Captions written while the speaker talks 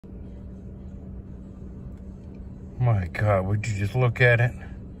My God, would you just look at it?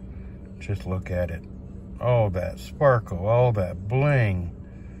 Just look at it. All that sparkle, all that bling.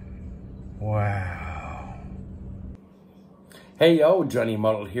 Wow. Hey yo, Johnny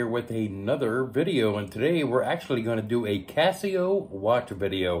Model here with another video, and today we're actually going to do a Casio watch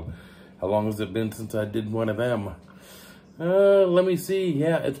video. How long has it been since I did one of them? Let me see.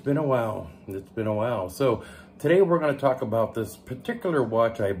 Yeah, it's been a while. It's been a while. So today we're going to talk about this particular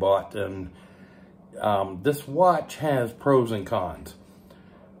watch I bought, and this watch has pros and cons.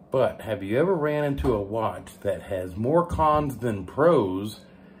 But have you ever ran into a watch that has more cons than pros,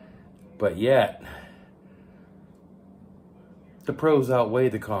 but yet the pros outweigh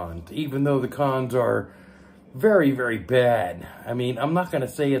the cons, even though the cons are very, very bad? I mean, I'm not going to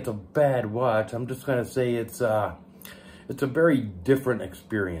say it's a bad watch. I'm just going to say it's a very different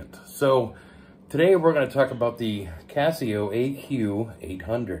experience. So today we're going to talk about the Casio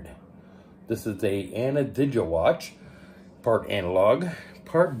AQ-800. This is a digital watch, part analog,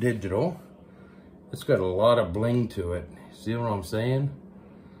 part digital. It's got a lot of bling to it. See what I'm saying?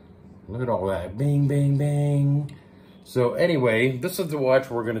 Look at all that. Bang, bang, bang. So anyway, this is the watch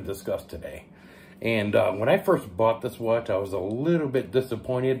we're going to discuss today. And when I first bought this watch, I was a little bit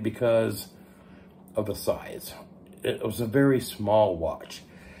disappointed because of the size. It was a very small watch.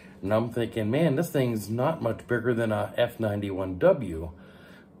 And I'm thinking, man, this thing's not much bigger than a F91W.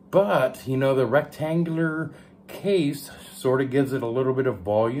 But, you know, the rectangular case sort of gives it a little bit of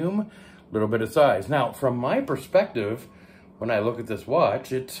volume, a little bit of size. Now, from my perspective, when I look at this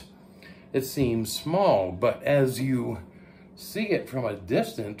watch, it seems small, but as you see it from a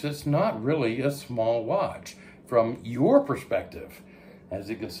distance, it's not really a small watch from your perspective. As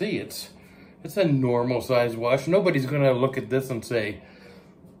you can see, it's a normal size watch. Nobody's gonna look at this and say,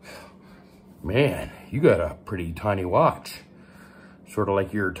 man, you got a pretty tiny watch. Sort of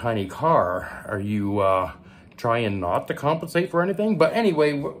like your tiny car. Are you trying not to compensate for anything? But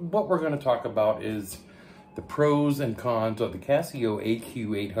anyway, what we're going to talk about is the pros and cons of the Casio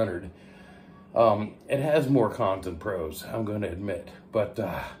AQ-800. It has more cons than pros, I'm going to admit. But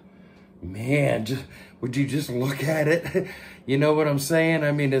man, would you just look at it? You know what I'm saying?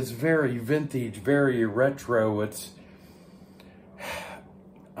 I mean, it's very vintage, very retro.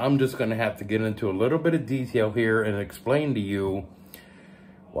 I'm just going to have to get into a little bit of detail here and explain to you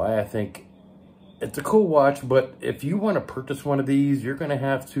why I think it's a cool watch. But if you want to purchase one of these, you're going to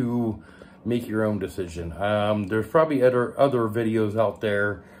have to make your own decision. There's probably other videos out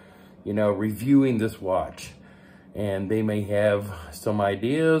there, you know, reviewing this watch, and they may have some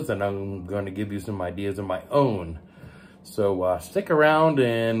ideas, and I'm going to give you some ideas of my own. So stick around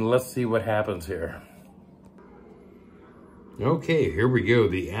and let's see what happens here. Okay, here we go.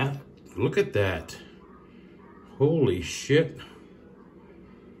 Look at that. Holy shit.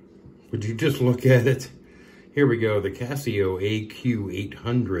 Would you just look at it? Here we go, the Casio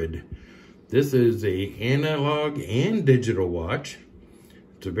AQ-800. This is a analog and digital watch.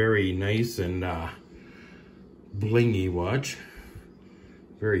 It's a very nice and blingy watch.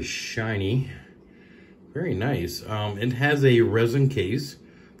 Very shiny, very nice. It has a resin case.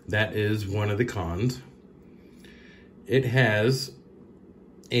 That is one of the cons. It has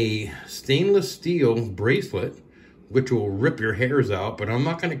a stainless steel bracelet, which will rip your hairs out, but I'm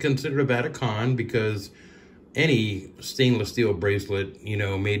not going to consider that a con, because any stainless steel bracelet, you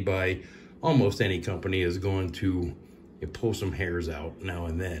know, made by almost any company is going to pull some hairs out now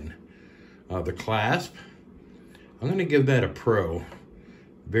and then. The clasp, I'm going to give that a pro.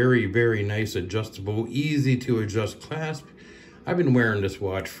 Very, very nice, adjustable, easy to adjust clasp. I've been wearing this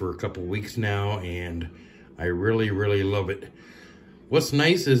watch for a couple weeks now, and I really, really love it. What's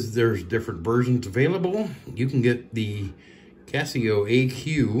nice is there's different versions available. You can get the Casio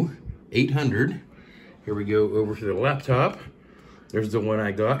AQ-800. Here we go over to the laptop. There's the one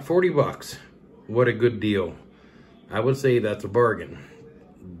I got, 40 bucks. What a good deal. I would say that's a bargain.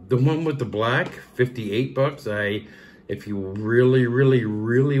 The one with the black, 58 bucks. If you really, really,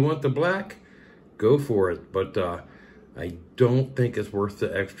 really want the black, go for it. But I don't think it's worth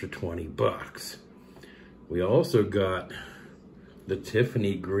the extra 20 bucks. We also got the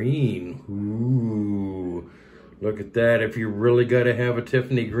Tiffany green. Ooh, look at that. If you really got to have a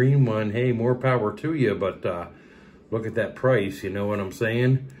Tiffany green one, hey, more power to you. But look at that price, you know what I'm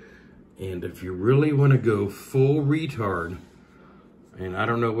saying? And if you really want to go full retard, and I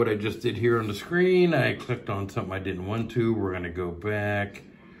don't know what I just did here on the screen. I clicked on something I didn't want to. We're going to go back.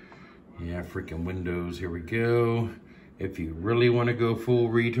 Yeah, freaking Windows. Here we go. If you really want to go full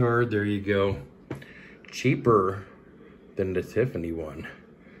retard, there you go. Cheaper than the Tiffany one.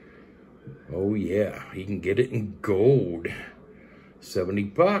 Oh yeah, you can get it in gold. 70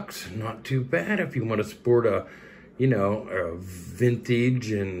 bucks, not too bad if you want to sport a, you know, a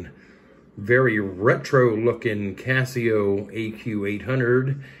vintage and very retro looking Casio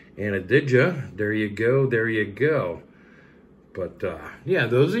AQ-800 and a Digi. There you go, there you go. But yeah,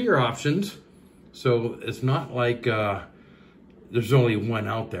 those are your options. So it's not like there's only one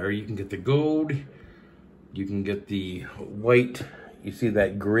out there. You can get the gold, you can get the white. You see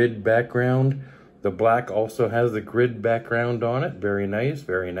that grid background? The black also has the grid background on it. Very nice,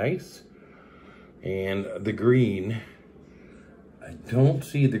 very nice. And the green, I don't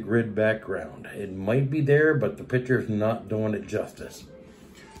see the grid background. It might be there, but the picture's not doing it justice.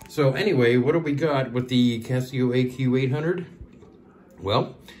 So anyway, what do we got with the Casio AQ-800?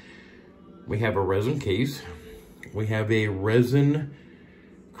 Well, we have a resin case. We have a resin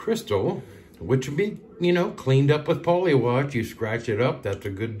crystal, which would be, you know, cleaned up with polywash. You scratch it up, that's a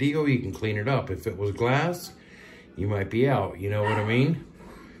good deal. You can clean it up. If it was glass, you might be out. You know what I mean?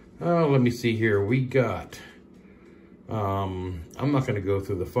 Oh, let me see here. We got, I'm not going to go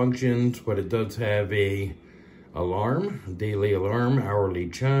through the functions, but it does have a alarm, daily alarm, hourly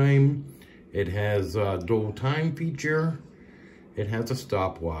chime. It has a dual time feature. It has a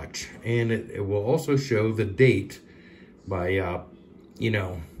stopwatch, and it will also show the date by, you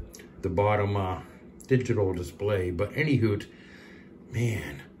know, the bottom digital display. But anywho,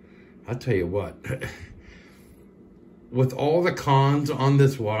 man, I'll tell you what, with all the cons on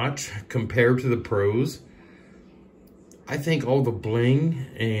this watch compared to the pros, I think all the bling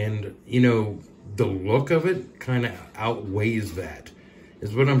and, you know, the look of it kind of outweighs that,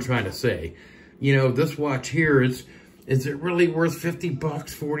 is what I'm trying to say. You know, this watch here is it really worth 50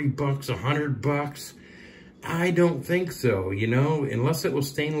 bucks, 40 bucks, 100 bucks? I don't think so, you know, unless it was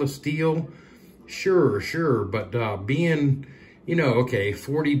stainless steel. Sure, but being, you know, okay,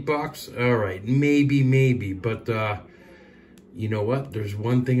 40 bucks, all right, maybe, but you know what? There's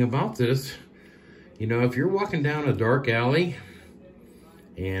one thing about this. You know, if you're walking down a dark alley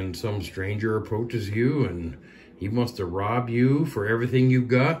and some stranger approaches you and he wants to rob you for everything you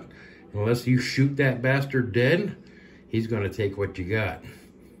got, unless you shoot that bastard dead, he's going to take what you got.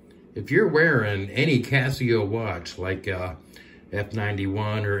 If you're wearing any Casio watch, like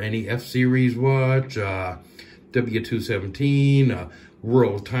F91 or any F-Series watch, W217,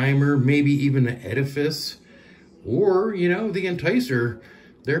 World Timer, maybe even an Edifice, or, you know, the Enticer,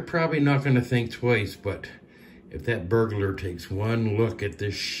 they're probably not going to think twice. But if that burglar takes one look at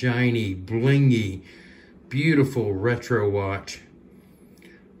this shiny, blingy, beautiful retro watch,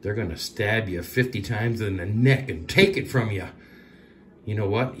 they're going to stab you 50 times in the neck and take it from you. You know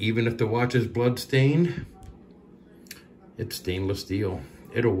what? Even if the watch is blood-stained, it's stainless steel.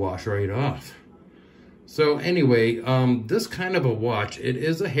 It'll wash right off. So anyway, this kind of a watch, it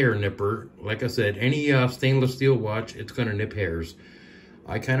is a hair nipper. Like I said, any stainless steel watch, it's going to nip hairs.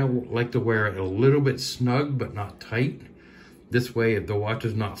 I kind of like to wear it a little bit snug, but not tight. This way, if the watch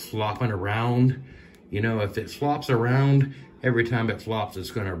is not flopping around, you know, if it flops around, every time it flops,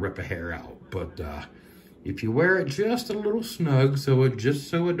 it's going to rip a hair out. But if you wear it just a little snug, so it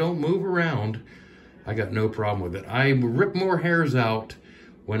don't move around, I got no problem with it. I rip more hairs out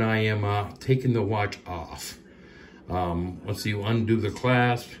when I am taking the watch off. Once you undo the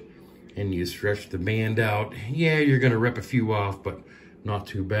clasp and you stretch the band out, yeah, you're going to rip a few off, but not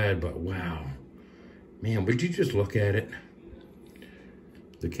too bad. But wow, man, would you just look at it?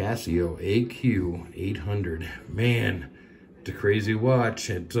 The Casio AQ-800, man, it's a crazy watch.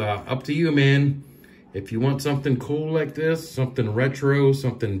 It's up to you, man. If you want something cool like this, something retro,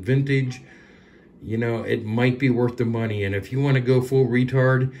 something vintage, you know, it might be worth the money. And if you want to go full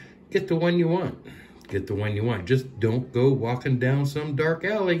retard, get the one you want. Get the one you want. Just don't go walking down some dark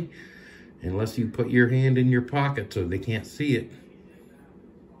alley unless you put your hand in your pocket so they can't see it.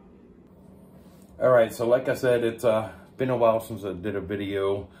 All right, so like I said, it's been a while since I did a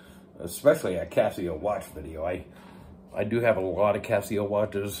video, especially a Casio watch video. I do have a lot of Casio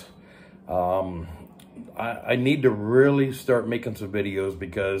watches. I need to really start making some videos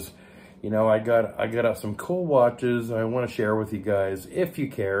because, you know, I got some cool watches I want to share with you guys, if you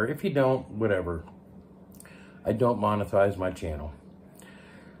care. If you don't, whatever. I don't monetize my channel.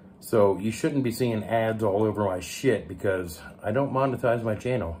 So you shouldn't be seeing ads all over my shit because I don't monetize my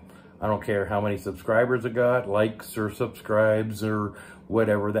channel. I don't care how many subscribers I got, likes or subscribes or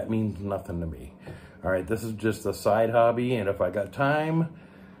whatever. That means nothing to me. All right, this is just a side hobby, and if I got time,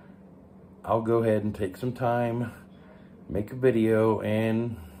 I'll go ahead and take some time, make a video,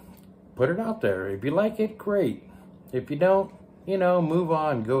 and put it out there. If you like it, great. If you don't, you know, move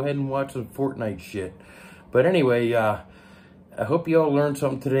on. Go ahead and watch some Fortnite shit. But anyway, I hope you all learned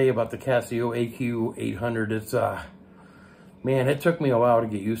something today about the Casio AQ-800. Man, it took me a while to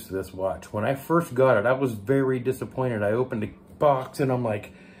get used to this watch. When I first got it, I was very disappointed. I opened the box and I'm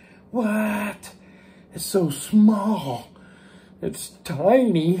like, what? It's so small. It's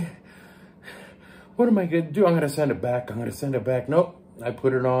tiny. What am I going to do? I'm going to send it back. I'm going to send it back. Nope. I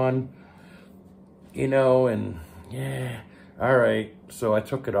put it on, you know, and yeah, all right. So I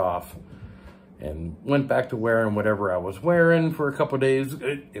took it off and went back to wearing whatever I was wearing for a couple of days.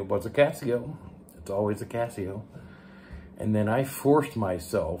 It was a Casio. It's always a Casio. And then I forced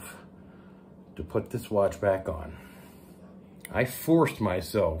myself to put this watch back on. I forced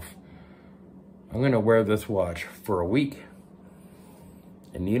myself. I'm going to wear this watch for a week.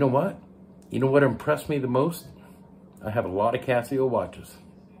 And you know what? You know what impressed me the most? I have a lot of Casio watches.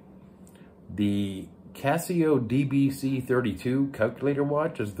 The Casio DBC32 calculator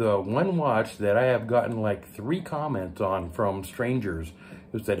watch is the one watch that I have gotten like 3 comments on from strangers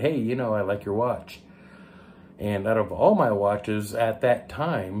who said, hey, you know, I like your watch. And out of all my watches at that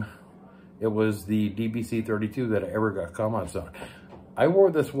time, it was the DBC32 that I ever got comments on. I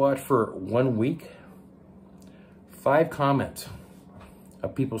wore this watch for 1 week. 5 comments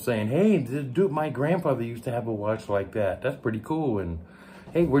of people saying, hey, dude, my grandfather used to have a watch like that. That's pretty cool. And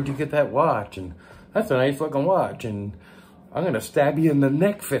hey, where'd you get that watch? And that's a nice looking watch. And I'm going to stab you in the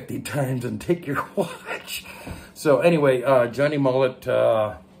neck 50 times and take your watch. So anyway, Johnny Mullet,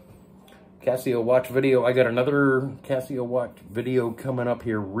 Casio watch video. I got another Casio watch video coming up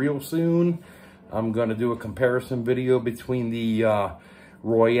here real soon. I'm going to do a comparison video between the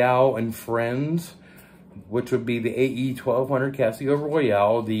Royale and Friends, which would be the AE-1200 Casio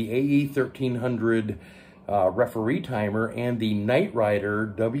Royale, the AE-1300 referee timer, and the Knight Rider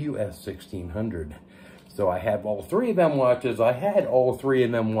WS-1600. So I have all 3 of them watches. I had all 3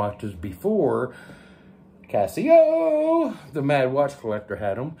 of them watches before Casio, the Mad Watch Collector,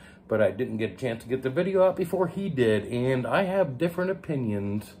 had them, but I didn't get a chance to get the video out before he did, and I have different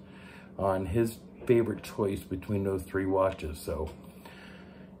opinions on his favorite choice between those 3 watches. So,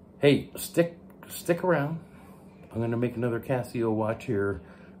 hey, stick around. I'm going to make another Casio watch here,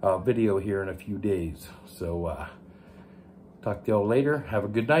 video here in a few days. So, talk to y'all later. Have a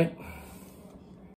good night.